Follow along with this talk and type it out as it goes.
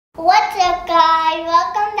What's up, guys?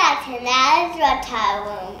 Welcome back to Natalie's Reptile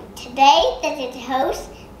Room. Today, this is the host,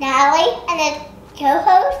 Natalie, and the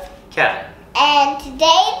co-host, Kevin. And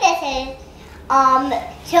today, this is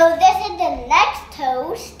the next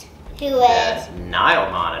host, who is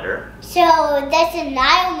Nile Monitor. So, this is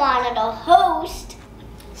Nile Monitor host.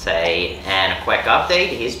 And a quick update,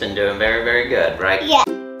 he's been doing very, very good, right? Yeah.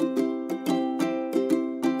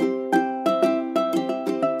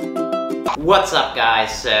 What's up,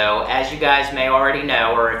 guys? So, as you guys may already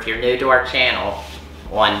know, or if you're new to our channel,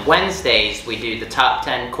 on Wednesdays we do the top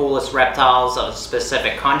 10 coolest reptiles of a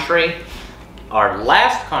specific country. Our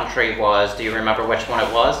last country was, do you remember which one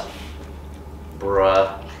it was?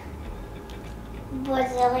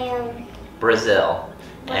 Brazil.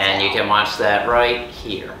 And you can watch that right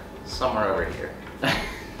here. Somewhere over here.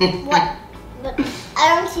 What?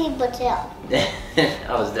 I don't see Brazil. I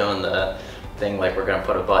was doing the thing like we're gonna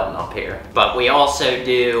put a button up here. But we also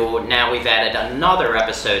do, now we've added another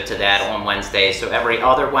episode to that on Wednesday. So every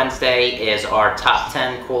other Wednesday is our top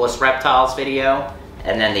 10 coolest reptiles video.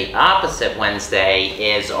 And then the opposite Wednesday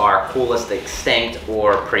is our coolest extinct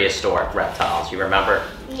or prehistoric reptiles. You remember?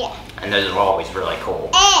 Yeah. And those are always really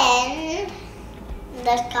cool. And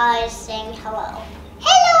this guy is saying hello.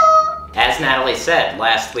 Hello! As Natalie said,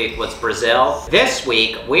 last week was Brazil. This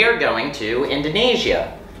week we are going to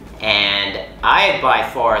Indonesia. And I by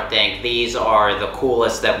far think these are the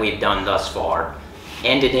coolest that we've done thus far.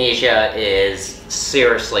 Indonesia is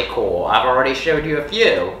seriously cool. I've already showed you a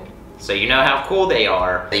few, so you know how cool they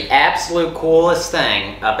are. The absolute coolest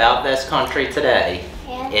thing about this country today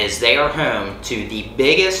is they are home to the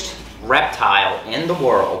biggest reptile in the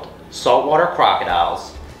world, saltwater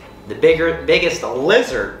crocodiles, the biggest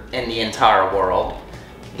lizard in the entire world,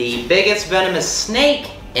 the biggest venomous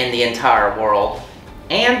snake in the entire world,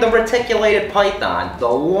 and the reticulated python, the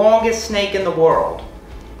longest snake in the world.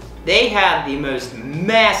 They have the most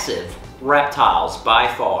massive reptiles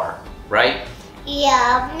by far, right?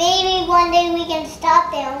 Yeah, maybe one day we can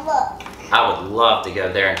stop there and look. I would love to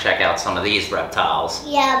go there and check out some of these reptiles.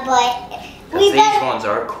 Yeah, but these ones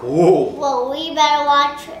are cool. Well, we better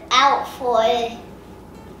watch out for it.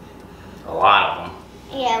 A lot of them.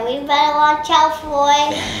 Yeah, we better watch out for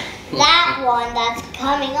that one that's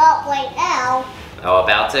coming up right now. Oh,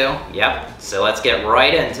 about to? Yep. So let's get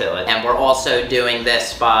right into it. And we're also doing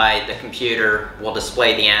this by the computer. We'll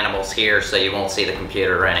display the animals here so you won't see the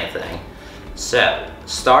computer or anything. So,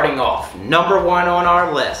 starting off, number one on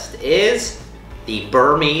our list is the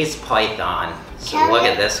Burmese Python. So look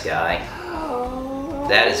at this guy. Oh.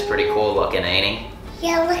 That is pretty cool looking, ain't he?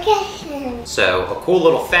 Yeah, look at him. So, a cool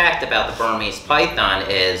little fact about the Burmese Python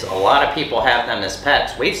is a lot of people have them as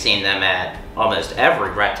pets. We've seen them at almost every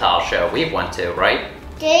reptile show we've went to, right?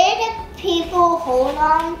 Did people hold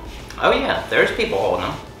them? Oh yeah, there's people holding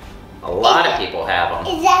them. A lot of people have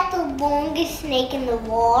them. Is that the longest snake in the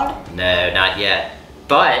world? No, not yet.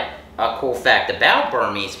 But a cool fact about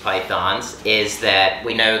Burmese pythons is that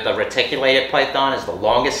we know the reticulated python is the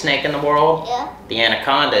longest snake in the world. Yeah. The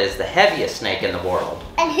anaconda is the heaviest snake in the world.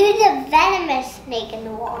 And who's the venomous snake in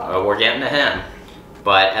the world? Oh, we're getting to him.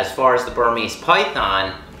 But as far as the Burmese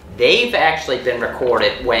python, they've actually been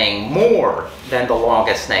recorded weighing more than the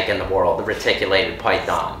longest snake in the world, the reticulated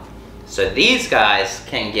python. So these guys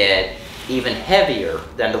can get even heavier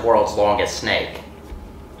than the world's longest snake.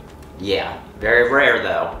 Yeah, very rare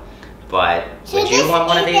though. But So would you want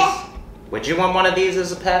one of these? Would you want one of these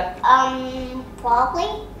as a pet?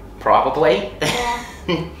 Probably. Probably. Yeah.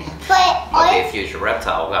 But I'll be a future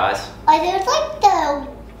reptile, guys. Are those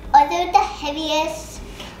the heaviest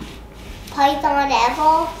python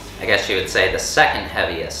ever? I guess you would say the second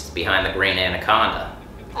heaviest behind the green anaconda.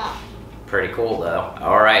 Oh. Pretty cool though.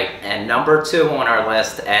 Alright, and number two on our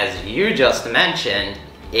list, as you just mentioned,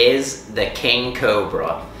 is the king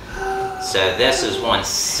cobra. So this is one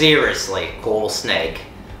seriously cool snake.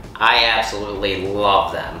 I absolutely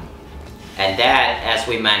love them. And that, as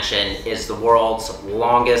we mentioned, is the world's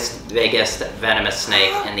longest, biggest venomous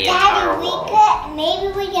snake in the entire world.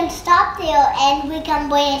 Maybe we can stop there and we can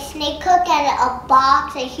bring a snake cook and a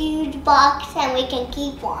box, a huge box, and we can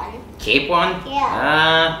keep one. Keep one?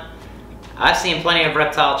 Yeah. I've seen plenty of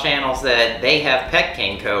reptile channels that they have pet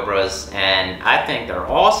king cobras, and I think they're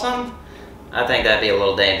awesome. I think that'd be a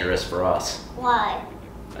little dangerous for us. Why?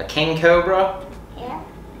 A king cobra? Yeah.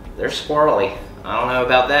 They're squirrely. I don't know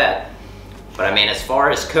about that. But I mean, as far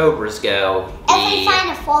as cobras go, if we find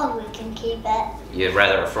a frog, we can keep it. You'd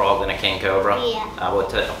rather a frog than a king cobra? Yeah. I would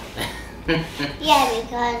too. Yeah,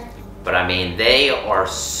 because... But I mean, they are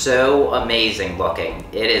so amazing looking.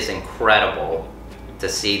 It is incredible to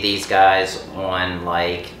see these guys on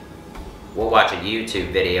like we'll watch a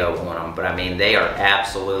YouTube video on them, but I mean, they are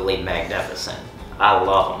absolutely magnificent. I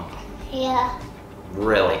love them. Yeah.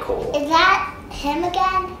 Really cool. Is that him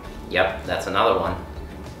again? Yep, that's another one.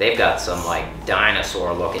 They've got some like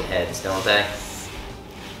dinosaur looking heads, don't they?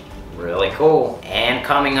 Really cool. And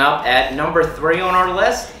coming up at number 3 on our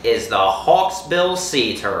list is the Hawksbill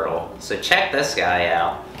Sea Turtle. So check this guy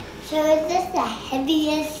out. So is this the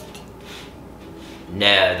heaviest?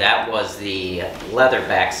 No, that was the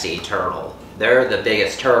leatherback sea turtle. They're the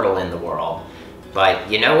biggest turtle in the world. But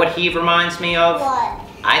you know what he reminds me of? What?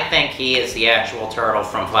 I think he is the actual turtle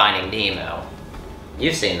from Finding Nemo.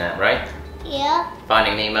 You've seen that, right? Yeah.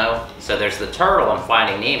 Finding Nemo. So there's the turtle in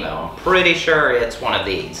Finding Nemo. I'm pretty sure it's one of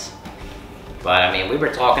these. But I mean, we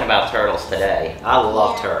were talking about turtles today. I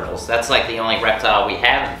love turtles. That's like the only reptile we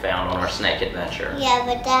haven't found on our snake adventure. Yeah,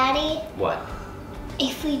 but Daddy, What?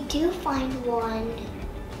 if we do find one,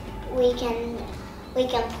 we can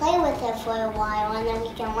play with it for a while and then we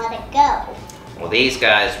can let it go. Well, these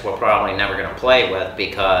guys we're probably never going to play with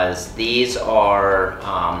because these are,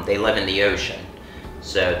 they live in the ocean.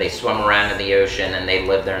 So they swim around in the ocean and they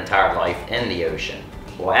live their entire life in the ocean.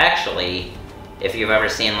 Well, actually, if you've ever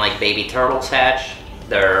seen like baby turtles hatch,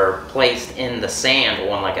 they're placed in the sand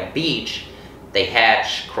on like a beach. They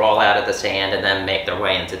hatch, crawl out of the sand, and then make their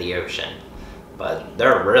way into the ocean. But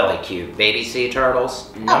they're really cute. Baby sea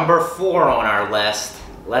turtles. Number 4 on our list.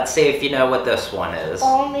 Let's see if you know what this one is.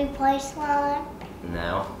 Burmese Python?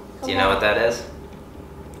 No. Do you know what that is?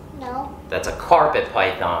 No. That's a carpet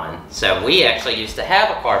python. So we actually used to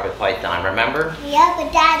have a carpet python, remember? Yeah,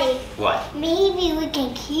 but Daddy. What? Maybe we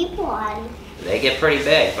can keep one. They get pretty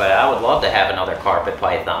big, but I would love to have another carpet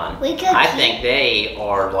python. I think they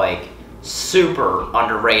are like super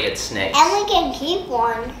underrated snakes. And we can keep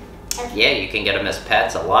one. Yeah, you can get them as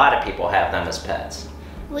pets. A lot of people have them as pets.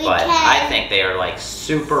 But I think they are like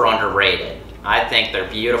super underrated. I think they're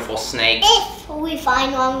beautiful snakes. If we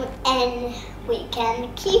find one and we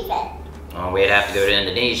can keep it. Well, we'd have to go to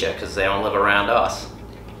Indonesia because they don't live around us.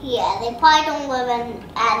 Yeah, they probably don't live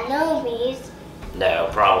at Novi's. No,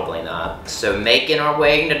 probably not. So making our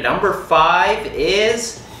way to number 5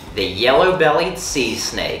 is the yellow-bellied sea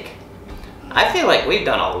snake. I feel like we've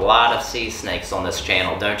done a lot of sea snakes on this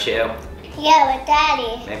channel, don't you? Yeah, but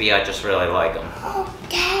Daddy. Maybe I just really like them. Oh,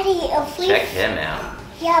 Daddy, if we... Check him out.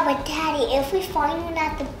 Yeah, but Daddy, if we find one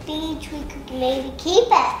at the beach, we could maybe keep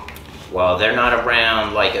it. Well, they're not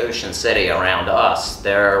around like Ocean City around us.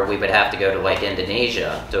 We would have to go to like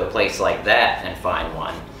Indonesia, to a place like that, and find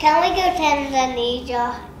one. Can we go to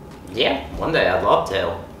Indonesia? Yeah, one day I'd love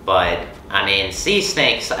to. But, I mean, sea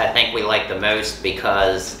snakes I think we like the most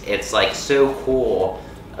because it's like so cool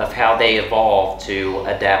of how they evolved to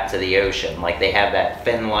adapt to the ocean. Like they have that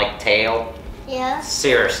fin-like tail. Yeah.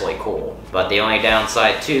 Seriously cool. But the only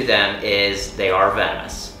downside to them is they are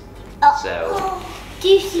venomous. Oh. So, do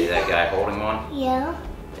you see that guy holding one? Yeah.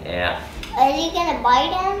 Yeah. Is he gonna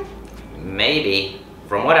bite him? Maybe.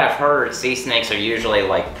 From what I've heard, sea snakes are usually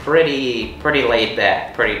like pretty laid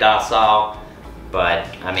back, pretty docile. But,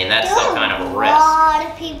 I mean, that's still kind of a risk. A lot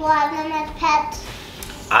of people have them as pets.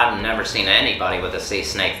 I've never seen anybody with a sea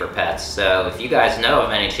snake for pets. So if you guys know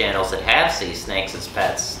of any channels that have sea snakes as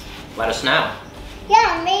pets, let us know.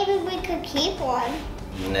 Yeah, maybe we could keep one.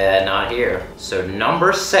 Nah, not here. So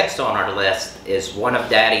number 6 on our list is one of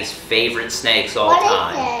Daddy's favorite snakes all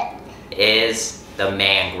time. What is it? Is the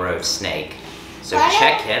mangrove snake. So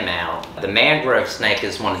check him out. The mangrove snake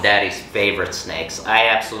is one of Daddy's favorite snakes. I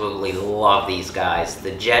absolutely love these guys. The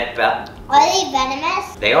Are they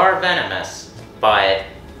venomous? They are venomous, but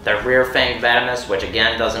they're rear fang venomous, which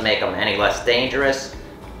again doesn't make them any less dangerous,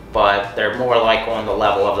 but they're more like on the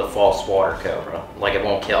level of the false water cobra. Like it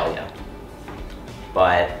won't kill you.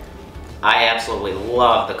 But I absolutely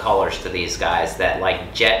love the colors to these guys. That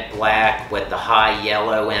like jet black with the high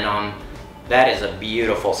yellow in them. That is a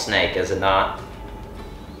beautiful snake, is it not?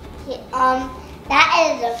 That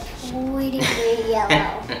is a pretty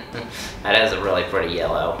yellow. That is a really pretty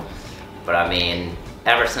yellow. But I mean,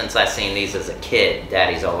 ever since I've seen these as a kid,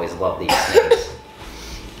 Daddy's always loved these snakes.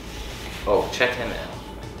 Oh, check him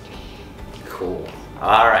out. Cool.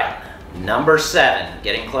 Alright, number 7,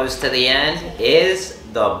 getting close to the end, is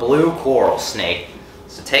the blue coral snake.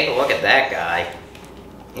 So take a look at that guy.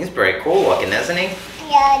 He's pretty cool looking, isn't he?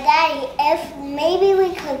 Yeah, Daddy, if maybe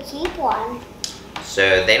we could keep one.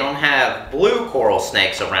 So they don't have blue coral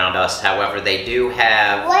snakes around us, however they do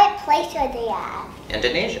have... What place are they at?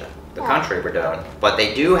 Indonesia, the country we're doing. But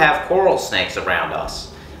they do have coral snakes around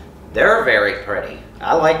us. They're very pretty.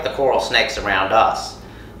 I like the coral snakes around us.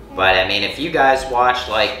 But I mean, if you guys watch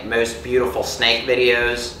like most beautiful snake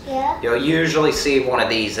videos, you'll usually see one of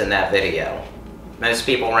these in that video. Most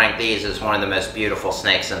people rank these as one of the most beautiful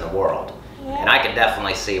snakes in the world. And I can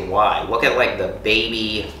definitely see why. Look at like the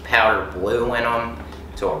baby powder blue in them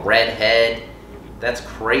to a red head. That's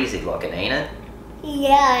crazy looking, ain't it?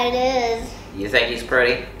 Yeah, it is. You think he's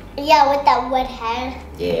pretty? Yeah, with that red head.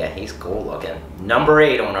 Yeah, he's cool looking. Number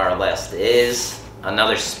 8 on our list is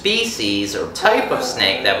another species or type of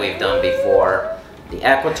snake that we've done before, the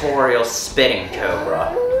Equatorial spitting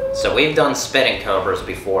cobra. So we've done spitting cobras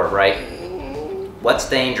before, right? What's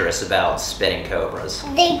dangerous about spitting cobras?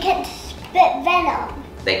 They can spit venom.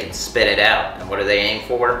 They can spit it out. And what do they aim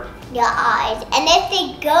for? Your eyes. And if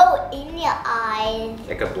they go in your eyes,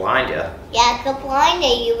 It could blind you. yeah, it could blind you.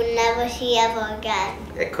 You would never see ever again.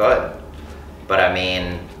 It could. But I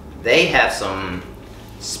mean, they have some...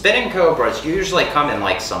 Spitting cobras usually come in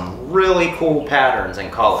like some really cool patterns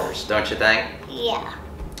and colors, don't you think? Yeah.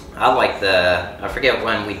 I like the... I forget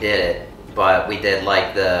when we did it, but we did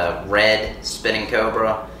like the red spitting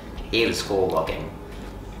cobra. He was cool looking.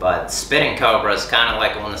 But spitting cobra is kind of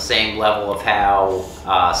like on the same level of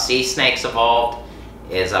how sea snakes evolved.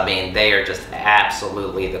 I mean, they are just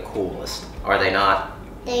absolutely the coolest. Are they not?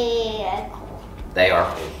 They are cool. They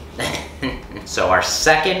are cool. So our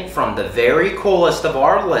second from the very coolest of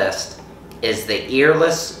our list is the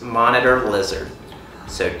Earless Monitor lizard.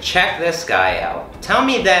 So check this guy out. Tell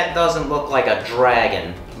me that doesn't look like a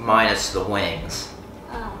dragon minus the wings.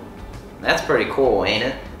 That's pretty cool, ain't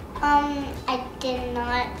it? I did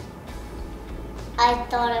not. I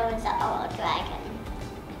thought it was an old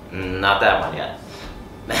dragon. Not that one yet.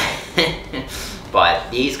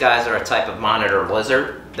 But these guys are a type of monitor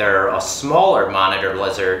lizard. They're a smaller monitor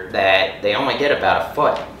lizard that they only get about a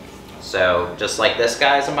foot. So just like this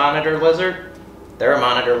guy's a monitor lizard, they're a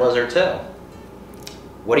monitor lizard too.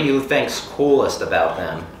 What do you think's coolest about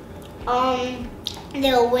them?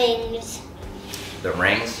 Their wings. The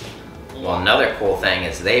rings? Well, another cool thing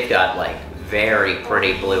is they've got like very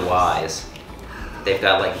pretty blue eyes. They've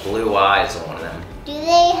got like blue eyes on them. Do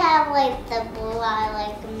they have like the blue eye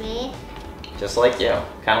like me? Just like you,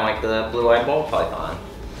 kind of like the blue-eyed ball python.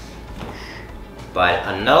 But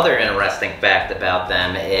another interesting fact about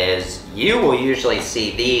them is you will usually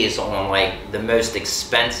see these on like the most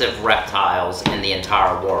expensive reptiles in the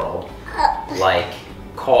entire world. Like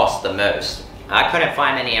cost the most. I couldn't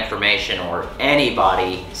find any information or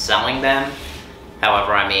anybody selling them.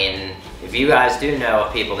 However, I mean, if you guys do know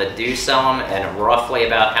of people that do sell them and roughly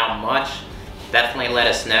about how much, definitely let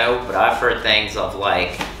us know. But I've heard things of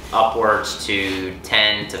like upwards to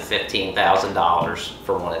 $10,000 to $15,000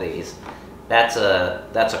 for one of these. That's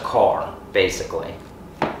a car, basically.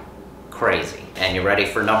 Crazy. And you ready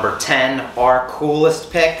for number 10? Our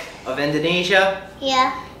coolest pick of Indonesia?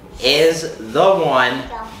 Yeah. Is the one,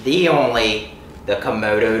 the only, the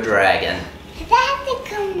Komodo Dragon. That's a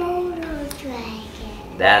Komodo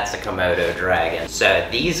Dragon. That's a Komodo Dragon. So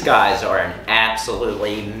these guys are an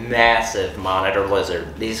absolutely massive monitor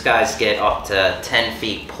lizard. These guys get up to 10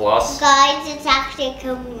 feet plus. Guys, it's actually a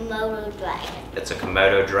Komodo Dragon. It's a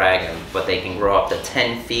Komodo Dragon, but they can grow up to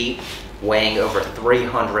 10 feet, weighing over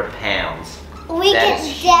 300 pounds. We That can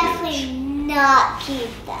is definitely huge. not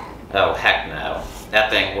keep them. Oh, heck no. That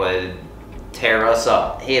thing would tear us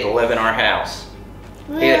up. He'd live in our house.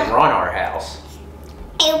 He'd run our house.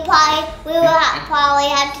 We would probably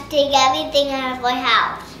have to take everything out of our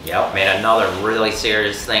house. Yep, and another really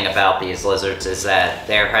serious thing about these lizards is that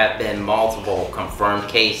there have been multiple confirmed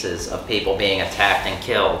cases of people being attacked and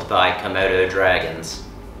killed by Komodo dragons.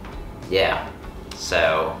 Yeah,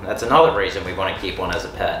 so that's another reason we want to keep one as a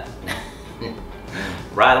pet.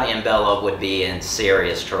 Riley and Bella would be in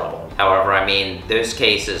serious trouble. However, I mean, those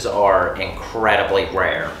cases are incredibly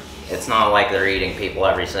rare. It's not like they're eating people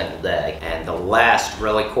every single day. And the last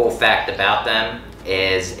really cool fact about them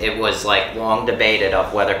is it was like long debated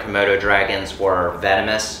of whether Komodo dragons were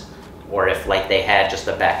venomous or if like they had just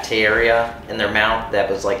a bacteria in their mouth that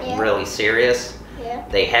was like really serious. Yeah.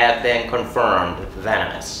 They have been confirmed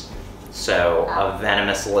venomous. So a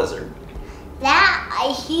venomous lizard.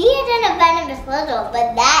 He isn't a venomous lizard,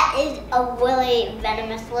 but that is a really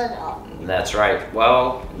venomous lizard. That's right.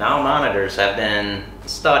 Well, now monitors have been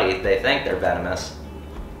studied. They think they're venomous,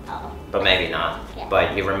 but maybe not. Yeah.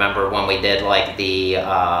 But you remember when we did like the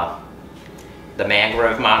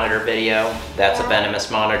Mangrove Monitor video? That's a venomous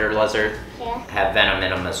monitor lizard. Yeah. Have venom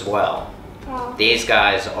in them as well. These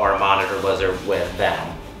guys are a monitor lizard with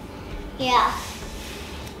venom. Yeah.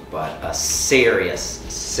 But a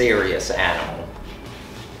serious animal.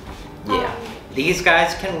 Yeah. These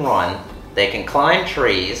guys can run. They can climb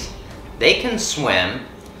trees. They can swim.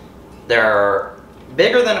 They're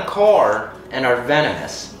bigger than a car and are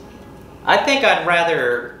venomous. I think I'd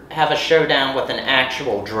rather have a showdown with an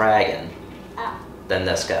actual dragon than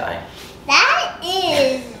this guy. That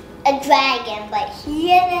is a dragon, but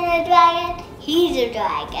he isn't a dragon. He's a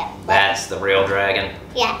dragon. That's the real dragon?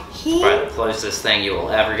 Yeah, Probably the closest thing you will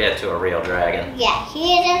ever get to a real dragon. Yeah,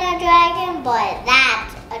 he isn't a dragon, but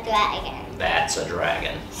that's a dragon. That's a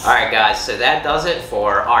dragon. Alright guys, so that does it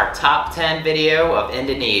for our top 10 video of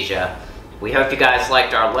Indonesia. We hope you guys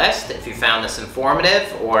liked our list. If you found this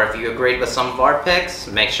informative, or if you agreed with some of our picks,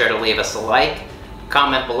 make sure to leave us a like.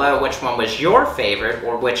 Comment below which one was your favorite,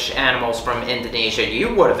 or which animals from Indonesia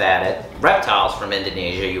you would have added, reptiles from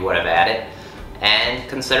Indonesia you would have added, and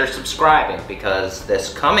consider subscribing, because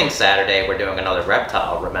this coming Saturday we're doing another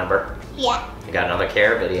reptile, remember? Yeah. We got another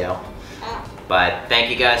care video. But thank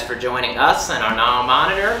you guys for joining us and our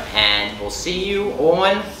Monitor, and we'll see you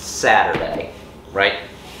on Saturday, right?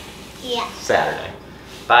 Yeah. Saturday.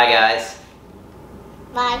 Bye guys.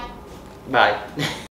 Bye. Bye.